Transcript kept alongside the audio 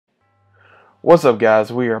What's up,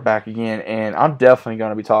 guys? We are back again, and I'm definitely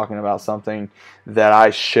going to be talking about something that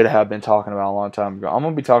I should have been talking about a long time ago. I'm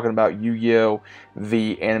going to be talking about Yu-Gi-Oh!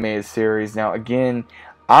 The animated series. Now, again,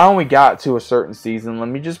 I only got to a certain season. Let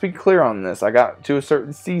me just be clear on this. I got to a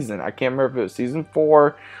certain season. I can't remember if it was season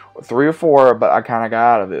 4, or 3 or 4, but I kind of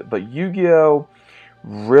got out of it. But Yu-Gi-Oh!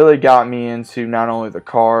 Really got me into not only the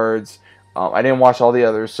cards. I didn't watch all the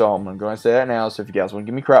others, so I'm going to go and say that now. So if you guys want to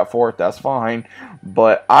give me crap for it, that's fine.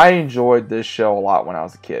 But I enjoyed this show a lot when I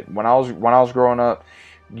was a kid. When I was growing up,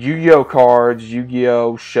 Yu-Gi-Oh cards,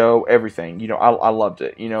 Yu-Gi-Oh show, everything. I loved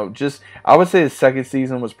it. Just I would say the second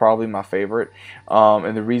season was probably my favorite.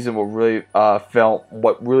 And the reason what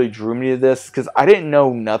really drew me to this, because I didn't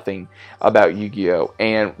know nothing about Yu-Gi-Oh,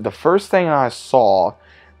 and the first thing I saw.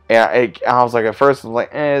 And I was like, at first, I was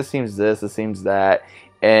like, it seems this, it seems that.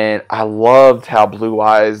 And I loved how Blue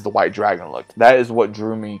Eyes, the White Dragon, looked. That is what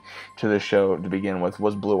drew me to the show to begin with,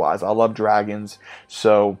 was Blue Eyes. I love dragons.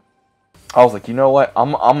 So I was like, you know what?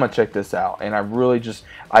 I'm gonna check this out, and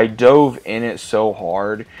I dove in it so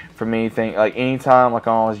hard. For me, like anytime, like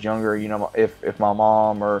when I was younger, if my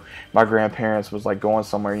mom or my grandparents was like going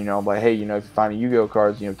somewhere, I'm like, hey, if you find a Yu-Gi-Oh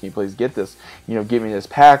cards, can you please get this, get me this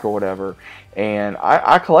pack or whatever. And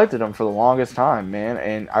I collected them for the longest time, man,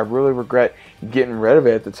 and I really regret getting rid of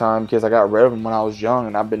it at the time, because I got rid of them when I was young,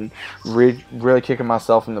 and I've been really kicking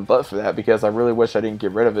myself in the butt for that, because I really wish I didn't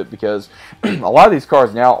get rid of it, because a lot of these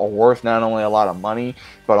cards now are worth not only a lot of money,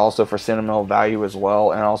 but also for sentimental value as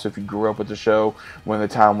well. And also, if you grew up with the show when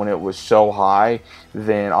it was so high,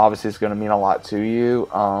 then obviously it's going to mean a lot to you.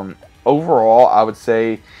 Overall, I would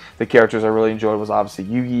say the characters I really enjoyed was obviously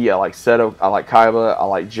Yugi. I like Seto, I like Kaiba, I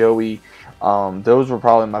like Joey. Those were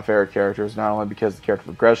probably my favorite characters, not only because of the character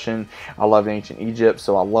progression. I love ancient Egypt,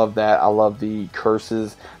 so I love that. I love the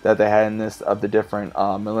curses that they had in this, of the different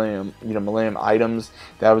millennium items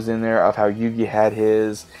that was in there, of how Yugi had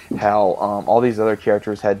his, how all these other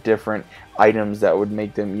characters had different items that would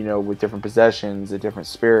make them, with different possessions and different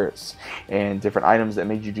spirits and different items that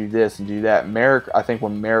made you do this and do that. Merrick, I think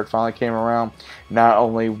when Merrick finally came around, not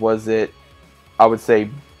only was it, I would say,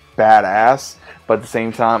 badass, but at the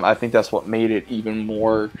same time, I think that's what made it even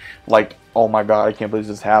more like, oh my god, I can't believe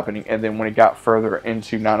this is happening. And then when it got further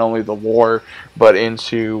into not only the lore, but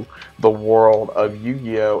into the world of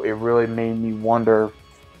Yu-Gi-Oh, it really made me wonder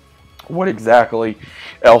what exactly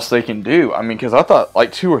else they can do. I mean, because I thought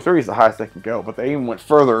like 2 or 3 is the highest they can go, but they even went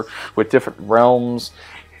further with different realms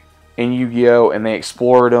in Yu-Gi-Oh, and they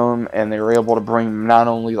explored them, and they were able to bring not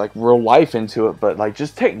only like real life into it, but like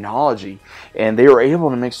just technology. And they were able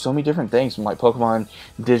to make so many different things from like Pokemon,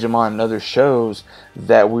 Digimon, and other shows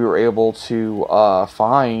that we were able to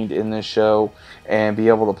find in this show, and be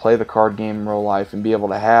able to play the card game in real life, and be able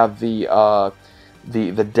to have the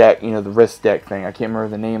deck, the wrist deck thing. I can't remember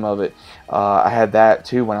the name of it. I had that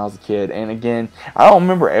too when I was a kid. And again, I don't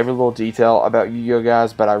remember every little detail about Yu-Gi-Oh,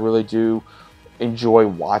 guys, but I really do enjoy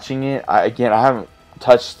watching it. I haven't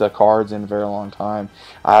touched the cards in a very long time.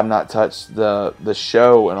 I have not touched the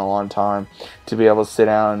show in a long time to be able to sit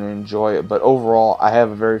down and enjoy it. But overall, I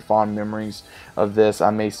have very fond memories of this. I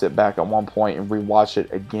may sit back at one point and rewatch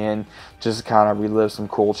it again, just to kind of relive some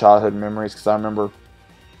cool childhood memories, because I remember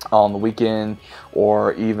on the weekend,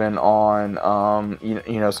 or even on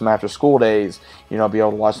some after school days, be able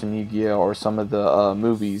to watch some Yu-Gi-Oh or some of the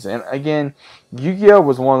movies. And again, Yu-Gi-Oh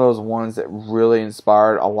was one of those ones that really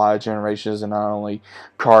inspired a lot of generations, and not only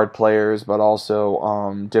card players, but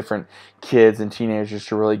also different kids and teenagers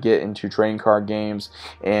to really get into trading card games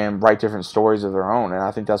and write different stories of their own. And I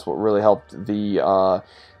think that's what really helped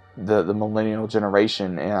the millennial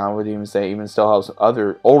generation, and I would even say even still helps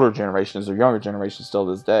other older generations or younger generations still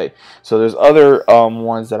to this day. So there's other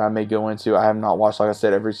ones that I may go into. I have not watched, like I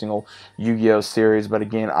said, every single Yu-Gi-Oh series, but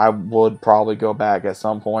again, I would probably go back at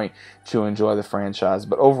some point to enjoy the franchise.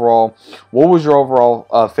 But overall, what was your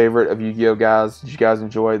overall favorite of Yu-Gi-Oh, guys? Did you guys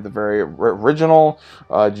enjoy the very original?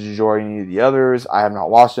 Did you enjoy any of the others? I have not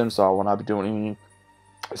watched them, so I will not be doing any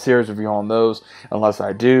series review on those unless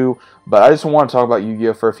I do. But I just want to talk about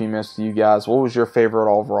Yu-Gi-Oh for a few minutes to you guys. What was your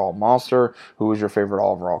favorite overall monster? Who was your favorite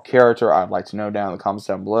overall character? I'd like to know down in the comments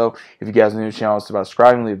down below. If you guys are new to the channel, it's about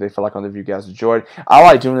subscribing. Leave a big like on the video you guys enjoyed. I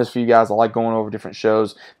like doing this for you guys. I like going over different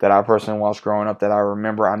shows that I personally watched growing up that I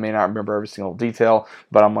remember. I may not remember every single detail,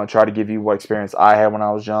 but I'm going to try to give you what experience I had when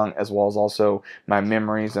I was young, as well as also my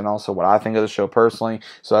memories and also what I think of the show personally.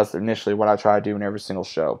 So that's initially what I try to do in every single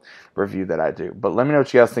show review that I do. But let me know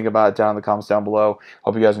what you guys think about it down in the comments down below.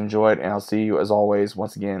 Hope you guys enjoyed, and I'll see you as always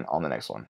once again on the next one.